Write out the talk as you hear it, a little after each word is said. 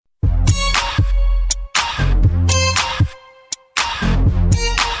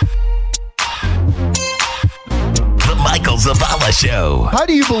Zavala Show. How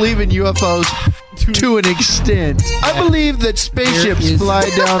do you believe in UFOs to an extent? I believe that spaceships fly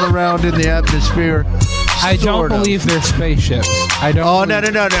down around in the atmosphere. I don't believe they're spaceships. I don't. Oh, no.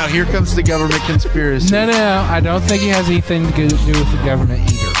 Here comes the government conspiracy. No. I don't think it has anything to do with the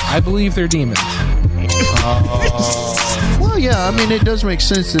government either. I believe they're demons. Well, yeah, I mean, it does make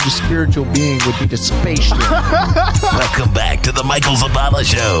sense that a spiritual being would need a spaceship. Welcome back to the Michael Zavala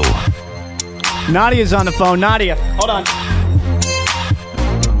Show. Nadia's on the phone. Nadia, hold on.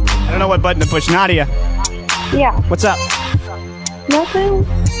 I don't know what button to push. Nadia. Yeah. What's up? Nothing.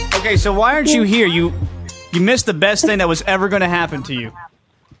 Okay, so why aren't you here? You missed the best thing that was ever going to happen to you.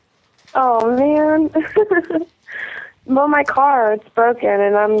 Oh man. Well, my car, it's broken,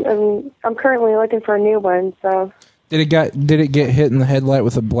 and I'm currently looking for a new one. So. Did it get hit in the headlight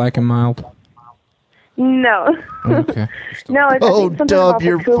with a black and mild? No. Okay. No. It's Oh, Dub,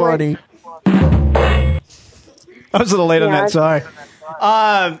 you're funny. I was a little late on that. Sorry.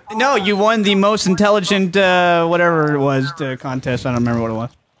 No, you won the most intelligent, whatever it was, contest. I don't remember what it was.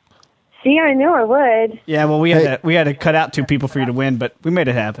 See, I knew I would. Yeah, well, we had to cut out 2 people for you to win, but we made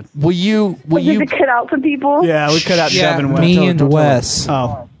it happen. Will you cut out some people? Yeah, we cut out Deb and Wes. Me and Wes.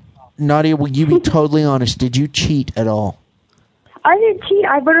 Oh. Nadia, will you be totally honest? Did you cheat at all? I didn't cheat.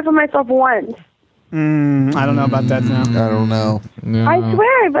 I voted for myself once. I don't know about that now. I don't know. No. I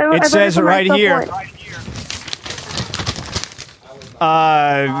swear. It says it right here.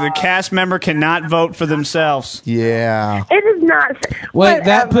 The cast member cannot vote for themselves. Yeah. It is not. Wait,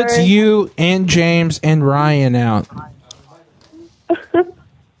 that puts you and James and Ryan out.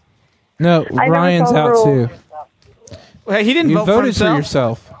 No, Ryan's out too. Well, he didn't You vote for voted himself. for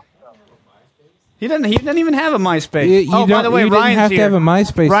yourself. He doesn't even have a MySpace. By the way, Ryan's have here. to have a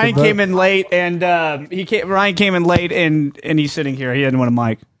MySpace. Ryan came in late, and Ryan came in late, and he's sitting here. He didn't want a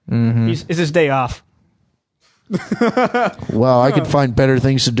mic. Mm-hmm. It's his day off. Well, I could find better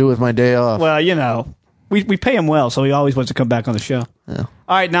things to do with my day off. Well, you know, we pay him well, so he always wants to come back on the show. Yeah.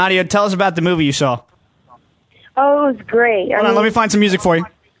 All right, Nadia, tell us about the movie you saw. Oh, it was great. Hold on, let me find some music for you.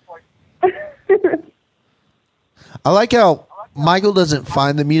 I like how Michael doesn't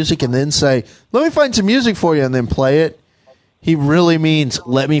find the music and then say, "Let me find some music for you," and then play it. He really means,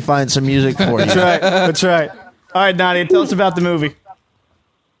 "Let me find some music for you." That's right. That's right. All right, Nadia, tell us about the movie.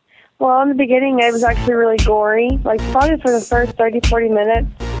 Well, in the beginning, it was actually really gory. Like, probably for the first 30, 40 minutes,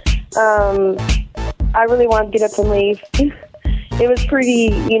 I really wanted to get up and leave. It was pretty,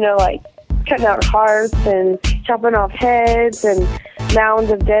 like, cutting out hearts and chopping off heads and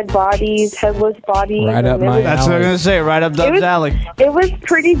mounds of dead bodies, headless bodies. Right up my alley. That's what I'm going to say, right up Dub's alley. It was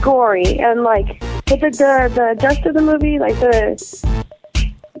pretty gory. And, like, but the gist of the movie, like,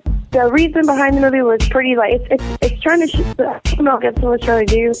 the reason behind the movie was pretty, like, it's trying to, I don't know, I guess what it's trying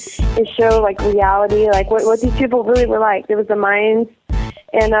to do is show, like, reality, like, what these people really were like. There was the Mayans,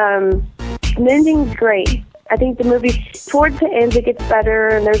 and the ending's great. I think the movie, towards the end, it gets better,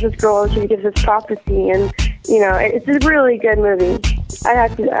 and there's this girl, and she gives this prophecy, and, it's a really good movie. I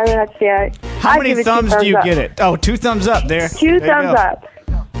have to say it. How many thumbs do you get it? Oh, 2 thumbs up there. 2 thumbs up.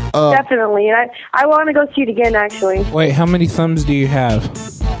 Definitely. And I want to go see it again, actually. Wait, how many thumbs do you have?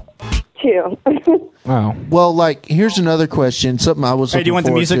 2. Wow. Well, like, here's another question. Something I was looking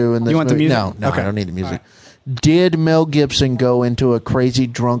forward to in this movie. No, Okay. I don't need the music. Right. Did Mel Gibson go into a crazy,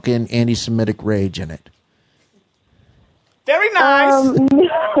 drunken, anti-Semitic rage in it? Very nice.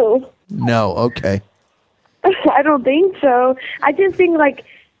 No. No, okay. I don't think so. I just think, like,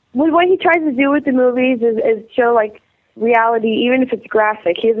 what he tries to do with the movies is show, like, reality, even if it's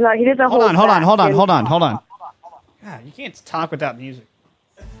graphic. He doesn't Hold on. God, you can't talk without music.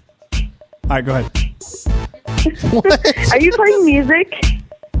 All right, go ahead. Are you playing music?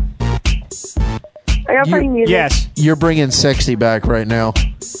 Are you playing music? Yes. You're bringing sexy back right now.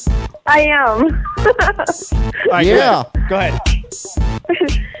 I am. All right, yeah. Go ahead.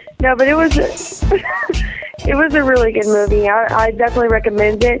 No, but it was a really good movie. I definitely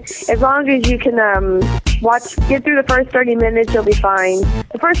recommend it. As long as you can get through the first 30 minutes, you'll be fine.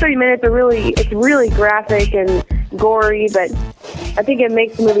 The first 30 minutes it's really graphic and gory, but I think it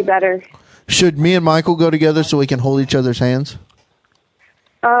makes the movie better. Should me and Michael go together so we can hold each other's hands?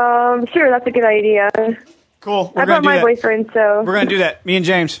 Sure, that's a good idea. Cool. I brought my boyfriend, so we're gonna do that. Me and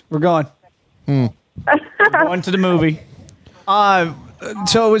James, we're going. We're going to the movie. So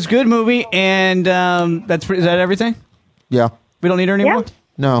it was a good movie, and is that everything? Yeah. We don't need her anymore? Yeah.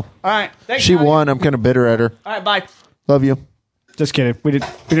 No. All right. Thanks, she Nadia. won. I'm kind of bitter at her. All right, bye. Love you. Just kidding. We didn't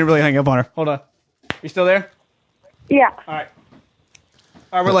really hang up on her. Hold on. You still there? Yeah. All right.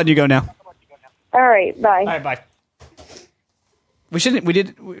 All right, we're letting you go now. All right, bye. All right, bye. We shouldn't.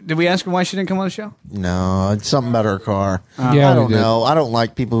 Did we ask her why she didn't come on the show? No, it's something about her car. Yeah, I we don't did. know. I don't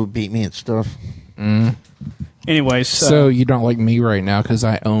like people who beat me at stuff. Anyways, So you don't like me right now because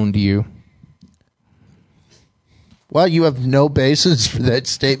I owned you. Well, you have no basis for that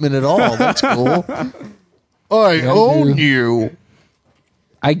statement at all. That's cool. I own you.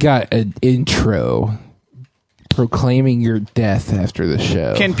 I got an intro proclaiming your death after the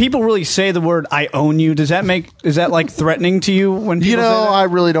show. can people really say the word "I own you"? Is that like threatening to you when people You say know, that? I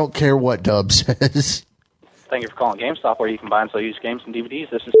really don't care what Dub says. Thank you for calling GameStop, where you can buy and sell used games and DVDs.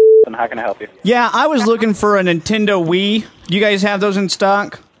 This is and how can I help you? Yeah, I was looking for a Nintendo Wii. You guys have those in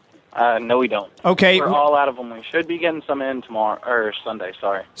stock? No, we don't. Okay. We're all out of them. We should be getting some in tomorrow or Sunday.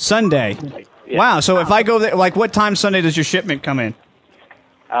 Sorry. Sunday. Yeah. Wow. So if I go there, like, what time Sunday does your shipment come in?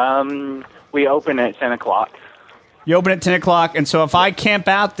 We open at 10 o'clock. You open at 10 o'clock, and so if I camp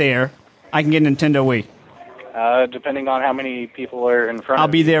out there, I can get a Nintendo Wii. Depending on how many people are in front I'll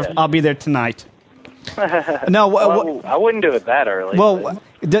of be you. there. I'll be there tonight. No. Well, I wouldn't do it that early. Well,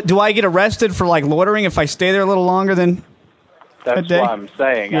 do I get arrested for like loitering if I stay there a little longer than? that's day? what I'm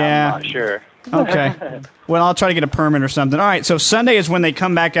saying. Yeah. I'm not sure. Okay. Well, I'll try to get a permit or something. All right. So Sunday is when they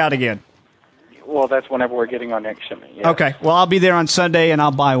come back out again. Well, that's whenever we're getting our next shipment. Yeah. Okay. Well, I'll be there on Sunday and I'll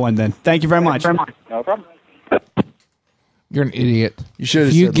buy one then. Thank you very much. No problem. You're an idiot. You should have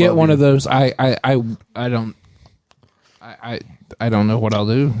If you said get love one you. of those, I don't know what I'll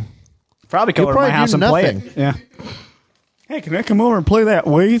do. Probably come You'll over to my probably house do and play nothing. it. Yeah. Hey, can I come over and play that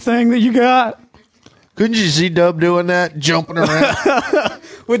Wii thing that you got? Couldn't you see Dub doing that, jumping around?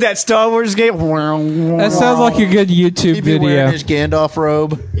 With that Star Wars game? That sounds like a good YouTube He'd be wearing video. his Gandalf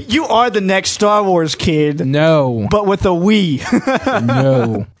robe. You are the next Star Wars kid, No, but with a Wii.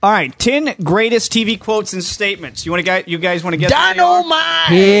 no. All right, 10 greatest TV quotes and statements. You guys want to guess? what they are? Dynamite!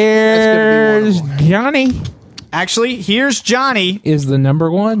 Here's Johnny Actually, here's Johnny. is the number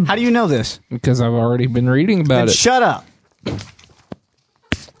one How do you know this? because I've already been reading about Then it. shut up.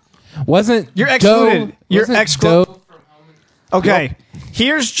 Wasn't You're excluded. Doe- You're wasn't excluded. Doe- Okay,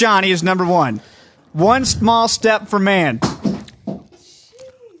 here's Johnny is number one. One small step for man.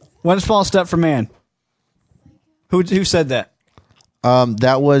 One small step for man. Who said that?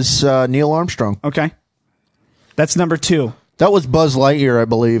 That was Neil Armstrong. Okay. That's number two. That was Buzz Lightyear, I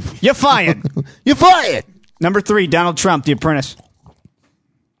believe. You're fired. You fired! Number three, Donald Trump, The Apprentice.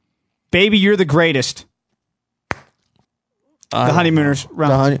 Baby, you're the greatest. The Honeymooners. The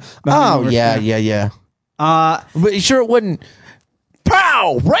honey- The oh, Honeymooners, yeah. But you sure it wouldn't...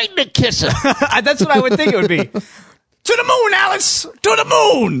 Pow! Right in the kisser! That's what I would think it would be. To the moon, Alice! To the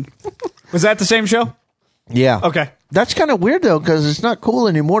moon! Was that the same show? Yeah. Okay. That's kind of weird, though, because it's not cool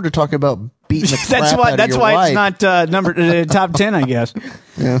anymore to talk about beating the crap That's why. out of That's your why wife. it's not number top 10, I guess.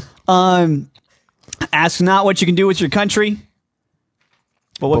 Yeah. Ask not what you can do with your country,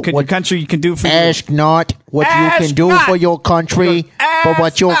 but what your country can do for you. Ask not what Ask you can do not. for your country, but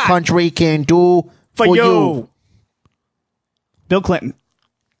what your Ask not. country can do For for you. you. Bill Clinton.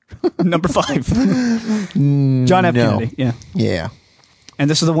 Number 5. John F. no. Kennedy. Yeah. Yeah. And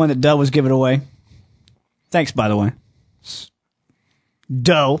this is the one that Doe was giving away. Thanks, by the way.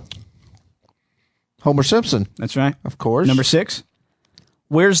 Doe. Homer Simpson, That's right. of course. Number 6.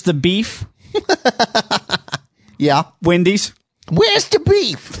 Where's the beef? Yeah. Wendy's. Where's the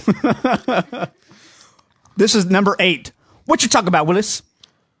beef? This is number 8. What you talking about, Willis?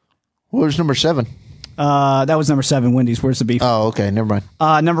 What was number 7? That was number 7, Wendy's. Where's the beef? Oh, okay. Never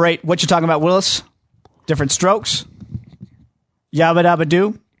mind. Number 8, what you talking about, Willis? Different strokes. Yabba Dabba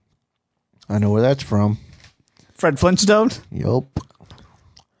Doo. I know where that's from. Fred Flintstone. Yup.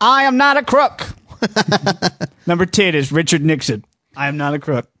 I am not a crook. Number 10 is Richard Nixon. I am not a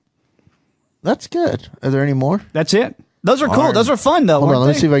crook. That's good. Are there any more? That's it. Those are cool. right. Those are fun, though. Hold on. weren't Let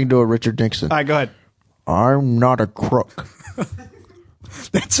me they? see if I can do a Richard Nixon. All right, go ahead. I'm not a crook.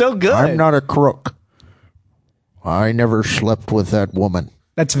 That's so good. I'm not a crook. I never slept with that woman,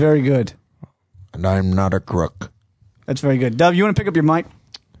 That's very good. and I'm not a crook. That's very good. Dove, you want to pick up your mic?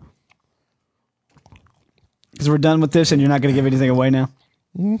 Because we're done with this and you're not going to give anything away now.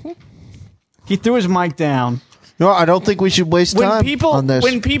 Mm-hmm. He threw his mic down. No, I don't think we should waste time on this.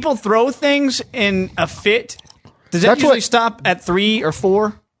 When people throw things in a fit, does that That's usually what- stop at 3 or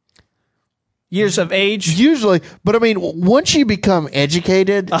 4 years of age? Usually, but I mean, once you become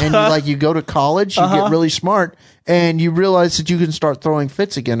educated and you go to college, you get really smart, and you realize that you can start throwing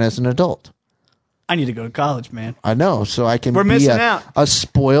fits again as an adult. I need to go to college, man. I know, so I can We're be missing out. a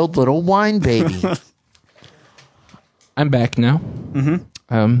spoiled little wine baby. I'm back now.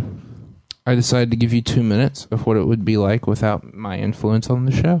 Mm-hmm. I decided to give you 2 minutes of what it would be like without my influence on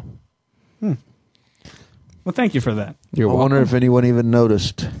the show. Well, thank you for that. You're I welcome. wonder if anyone even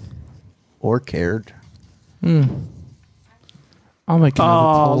noticed or cared. I'll make another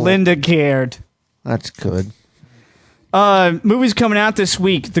Oh, poll. Linda cared. That's good. Movies coming out this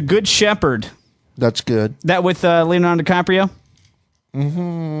week. The Good Shepherd. That's good. That with Leonardo DiCaprio?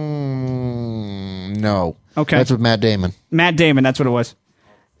 No. Okay. That's with Matt Damon. Matt Damon, that's what it was.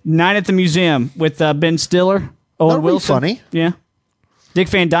 Night at the Museum with Ben Stiller, Owen That'll be Wilson. funny. Yeah. Dick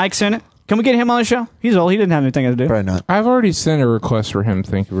Van Dyke's in it. Can we get him on the show? He's old. He didn't have anything to do. Probably not. I've already sent a request for him.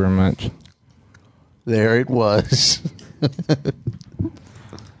 Thank you very much. There it was.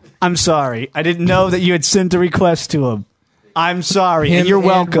 I'm sorry. I didn't know that you had sent a request to him. I'm sorry. Him and you're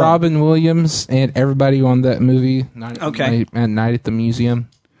welcome. And Robin Williams and everybody on that movie. Okay. Night at the Museum.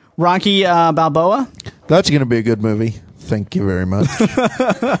 Rocky Balboa. That's going to be a good movie. Thank you very much.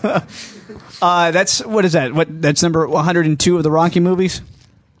 That's what is that? That's number 102 of the Rocky movies.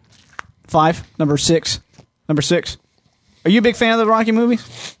 5, number 6. Are you a big fan of the Rocky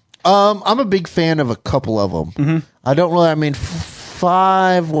movies? I'm a big fan of a couple of them. Mm-hmm. I don't really. I mean,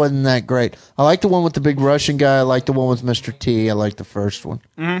 5 wasn't that great. I like the one with the big Russian guy. I like the one with Mr. T. I like the first one.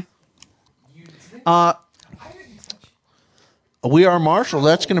 We Are Marshall.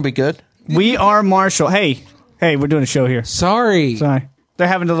 That's going to be good. We Are Marshall. Hey, we're doing a show here. Sorry. Sorry. They're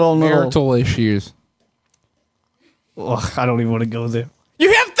having a little... Marital issues. Ugh, I don't even want to go there.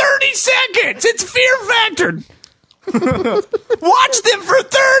 You have 30 seconds. It's Fear Factor. Watch them for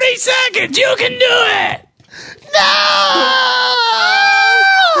 30 seconds. You can do it. No!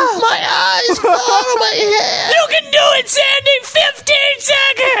 My eyes fall out of my head. You can do it, Sandy. 15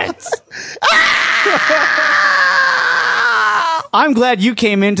 seconds. I'm glad you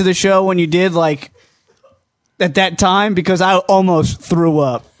came into the show when you did, like, at that time, because I almost threw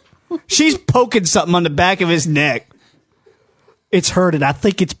up. She's poking something on the back of his neck. It's hurting. I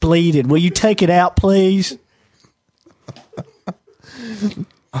think it's bleeding. Will you take it out, please?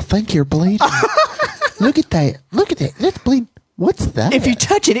 I think you're bleeding. Look at that. Look at that. That's bleeding. What's that? If you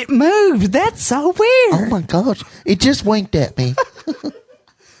touch it, it moves. That's so weird. Oh my gosh. It just winked at me.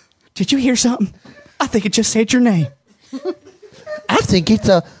 Did you hear something? I think it just said your name. I think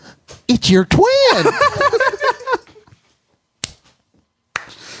it's your twin.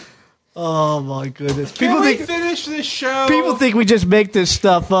 Oh my goodness! Can we finish this show? People think we just make this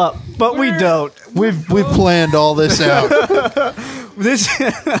stuff up, but we don't. We've planned all this out. This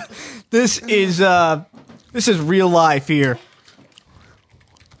is real life here.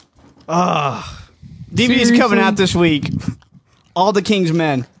 DVD's coming Seriously? out this week. All the King's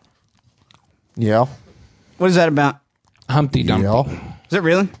Men. Yeah. What is that about? Humpty Dumpty. Yeah. Is it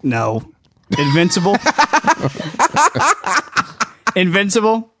really? No. Invincible.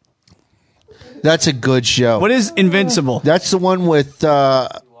 Invincible. That's a good show. What is Invincible? That's the one with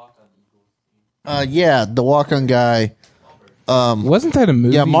the walk-on guy. Wasn't that a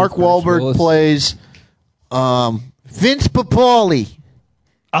movie? Yeah, Mark Bruce Wahlberg Willis? plays Vince Papali.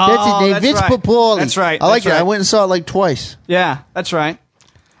 That's his name, that's Vince right. Papali. That's right. I like That's it. I right. went and saw it like twice. Yeah, that's right.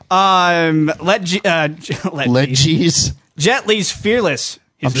 Let Jeez. Jet Li's Fearless.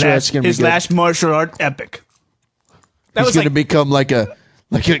 I'm sure that's gonna be good. last martial art epic. That He's was going to like, become like a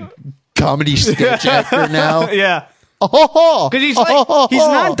comedy sketch actor now. yeah, Oh, because he's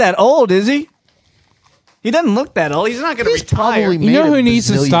not that old, is he? He doesn't look that old. He's not going to He's retire. probably You know made who a needs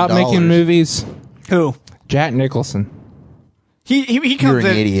to bazillion stop making dollars. movies? Who? Jack Nicholson. He comes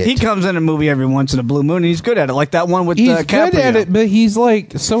an in. idiot. He comes in a movie every once in a blue moon, and he's good at it. Like that one with He's Caprio. good at it, but he's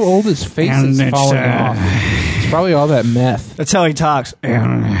like so old his face And is it's, falling off. It's probably all that meth. That's how he talks.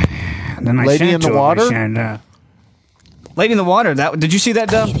 And then I Lady said in the to him, I Water? said, Lady in the Water. That did you see that,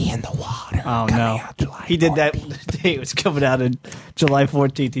 Dub? Lady in the water. Oh no, he did that the day it was coming out on July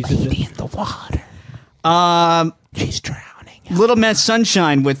 14th. He said Lady in the water. that. She's drowning. Little Miss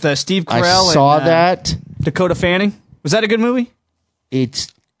Sunshine with Steve Carell. I saw and, that. Dakota Fanning. Was that a good movie?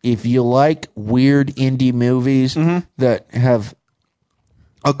 It's if you like weird indie movies that have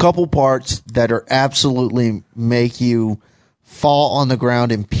a couple parts that are absolutely make you fall on the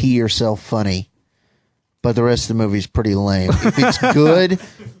ground and pee yourself funny, but the rest of the movie's pretty lame. If it's good,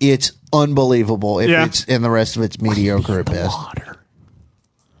 it's unbelievable. If it's and the rest of it's mediocre at best.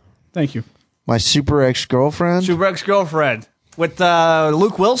 Thank you. My super ex-girlfriend. Super Ex-Girlfriend with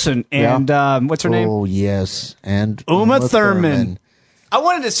Luke Wilson and what's her name? Oh yes, and Uma Thurman. I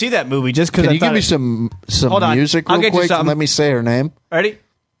wanted to see that movie just because Can I you thought give me it- some Hold on. music I'll real get you quick and something. let me say her name? Ready?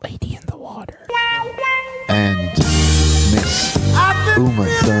 Lady in the water. And Miss Uma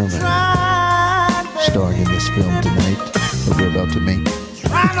Thurman starring in this film tonight that we're about to make.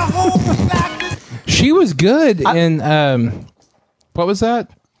 She was good in what was that?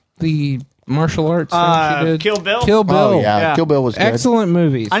 The martial arts thing she did? Kill Bill? Kill Bill. Oh, yeah. Yeah. Kill Bill was good. Excellent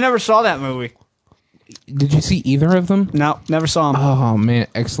movies. I never saw that movie. Did you see either of them? No, never saw him. Oh, man.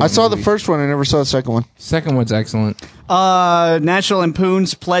 Excellent I saw the movies. first one. I never saw the second one. Second one's excellent. National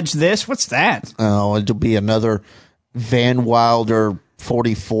Lampoon's Pledge This. What's that? Oh, it'll be another Van Wilder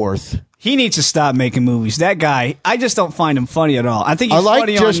 44th. He needs to stop making movies. That guy, I just don't find him funny at all. I think I he's like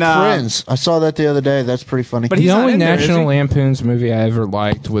funny Just on... Friends. I saw that the other day. That's pretty funny. But The he's not only in there, is National he? Lampoon's movie I ever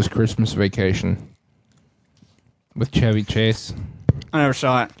liked was Christmas Vacation with Chevy Chase. I never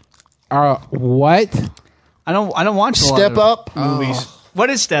saw it. What? I don't watch a lot Step of Up? movies. What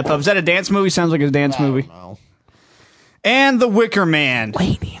is Step Up? Is that a dance movie? Sounds like a dance movie. No. And The Wicker Man.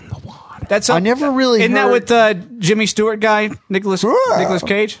 Lady in the Water. That's I never really Isn't that heard- with Jimmy Stewart guy, Nicholas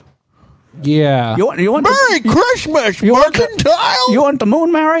Cage? Yeah. You want Merry Christmas, Mercantile! You want the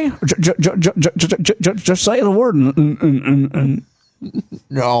moon, Mary? Just say the word.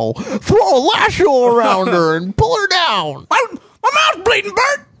 No. Throw a lasso around her and pull her down. My mouth's bleeding,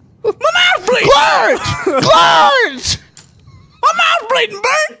 Bert. My mouth's bleeding. Clarence! Clarence! My mouth's bleeding,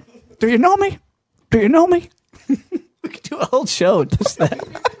 Bert. Do you know me? Do you know me? We could do a whole show just that.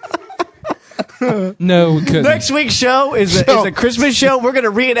 No, we couldn't. Next week's show is a Christmas show. We're going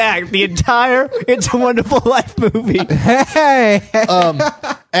to reenact the entire It's a Wonderful Life movie. Hey.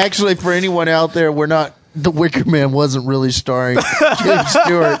 Actually, for anyone out there, we're not. The Wicker Man wasn't really starring James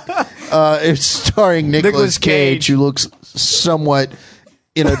Stewart. It's starring Nicolas Cage, who looks somewhat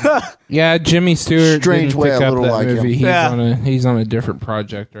in a. Yeah, Jimmy Stewart Strange didn't way, pick a up little that like movie. him. He's on a different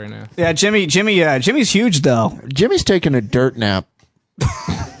project right now. Yeah, Jimmy's huge though. Jimmy's taking a dirt nap.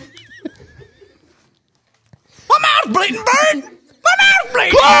 My mouth's bleeding, Bert. My mouth's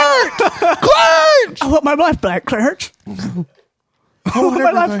bleeding. Clarence! I want my life back, Clarence. I want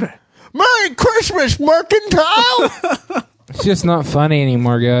my life back. Merry Christmas, Mercantile! It's just not funny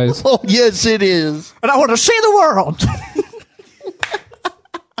anymore, guys. Oh, yes, it is. And I want to see the world.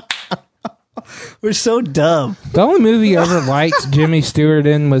 We're so dumb. The only movie I ever liked Jimmy Stewart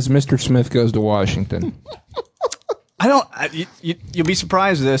in was Mr. Smith Goes to Washington. I don't. You'll be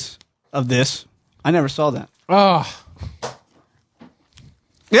surprised of this. I never saw that. Oh,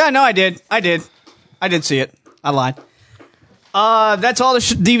 Yeah, no, I did. I did see it. I lied. That's all the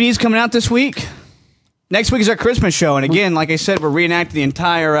DVDs coming out this week. Next week is our Christmas show, and again, like I said, we're reenacting the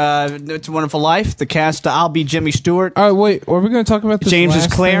entire It's a Wonderful Life. The cast: I'll be Jimmy Stewart. all right. Wait, are we going to talk about this? James is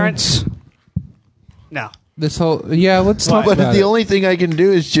last Clarence. No. thing? This whole let's talk But about the it. only thing I can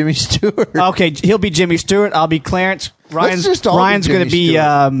do is Jimmy Stewart. Okay, he'll be Jimmy Stewart. I'll be Clarence. Ryan's just all be going to Jimmy be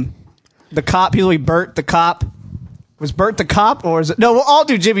Stewart. the cop. He'll be Bert the cop. Was Bert the cop, or is it? No, we'll all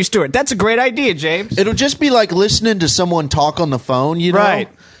do Jimmy Stewart. That's a great idea, James. It'll just be like listening to someone talk on the phone, you know? Right.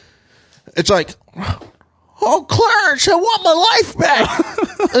 It's like, oh, Clarence, I want my life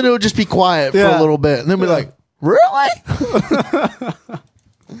back. And it'll just be quiet for Yeah. a little bit. And then be like, really?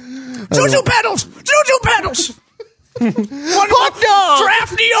 Juju pedals! Juju pedals! Hot dog!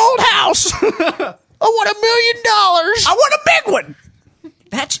 Drafty old house! I want $1 million. I want a big one!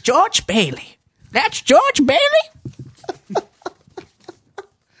 That's George Bailey. That's George Bailey?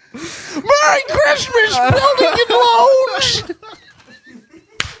 Merry Christmas, building and loans.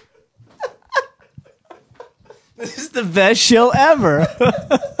 This is the best show ever.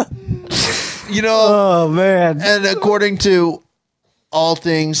 You know, Oh, man. and according to all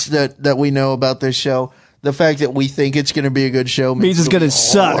things that we know about this show, the fact that we think it's going to be a good show Means it's it'll gonna be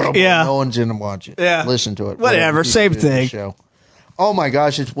suck, horrible. yeah. No one's going to watch it. Yeah. Listen to it. Whatever, same You do the thing. Show. Oh my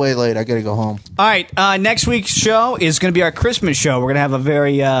gosh, it's way late. I got to go home. All right, next week's show is going to be our Christmas show. We're going to have a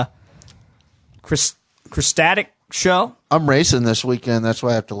very Christatic show. I'm racing this weekend. That's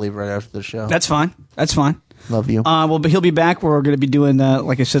why I have to leave right after the show. That's fine. That's fine. Love you. He'll be back. We're going to be doing,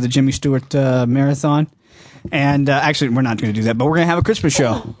 like I said, the Jimmy Stewart marathon. And actually, we're not going to do that, but we're going to have a Christmas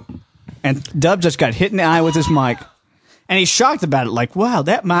show. And Dub just got hit in the eye with his mic. And he's shocked about it, like, wow,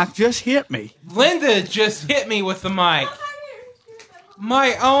 that mic just hit me. Linda just hit me with the mic.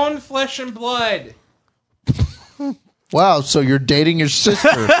 My own flesh and blood. Wow, so you're dating your sister.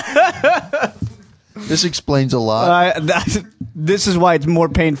 This explains a lot. This is why it's more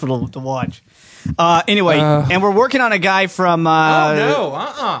painful to watch. Anyway, and we're working on a guy from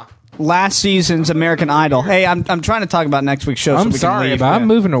last season's American Idol. Hey, I'm trying to talk about next week's show. I'm so we sorry, can leave. but I'm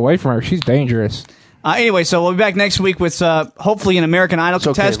moving away from her. She's dangerous. Anyway, so we'll be back next week with hopefully an American Idol It's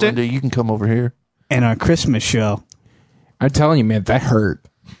okay, contestant Linda. You can come over here. and our Christmas show. I'm telling you, man, that hurt.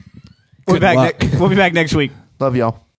 We'll be Good luck. back next week. Love y'all.